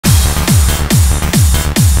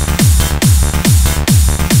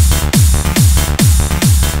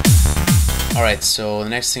Alright, so the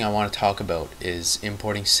next thing I want to talk about is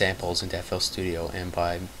importing samples into FL Studio, and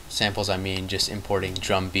by samples I mean just importing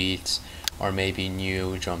drum beats or maybe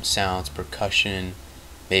new drum sounds, percussion,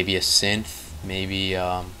 maybe a synth, maybe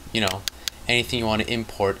anything you want to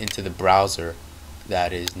import into the browser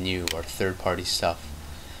that is new or third-party stuff.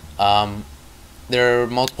 There are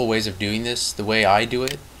multiple ways of doing this. The way I do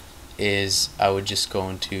it is I would just go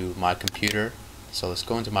into my computer. So let's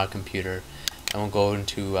go into my computer and we'll go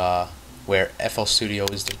into where FL Studio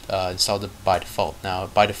is installed by default. Now,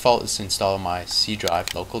 by default, it's installed on my C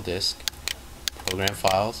drive, local disk, program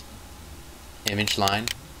files, image line,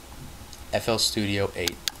 FL Studio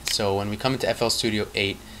 8. So when we come into FL Studio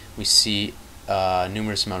 8, we see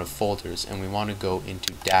numerous amount of folders, and we want to go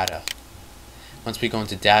into data. Once we go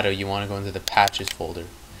into data, you want to go into the patches folder,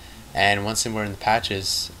 and once we're in the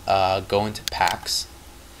patches, go into packs,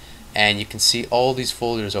 and you can see all these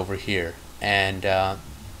folders over here, and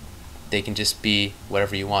they can just be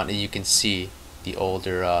whatever you want. And you can see the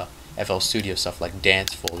older FL Studio stuff like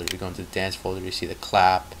dance folder. You go into the dance folder, you see the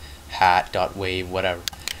clap, hat, .wave, whatever.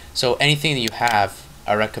 So anything that you have,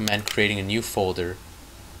 I recommend creating a new folder,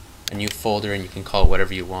 and you can call it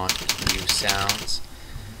whatever you want, new sounds.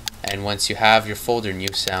 And once you have your folder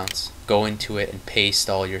new sounds, go into it and paste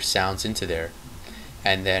all your sounds into there,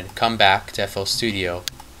 and then come back to FL Studio,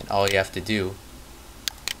 and all you have to do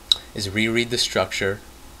is reread the structure,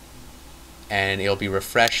 and it'll be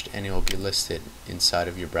refreshed and it will be listed inside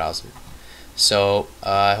of your browser. So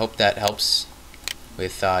I hope that helps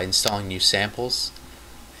with installing new samples,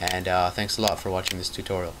 and thanks a lot for watching this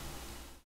tutorial.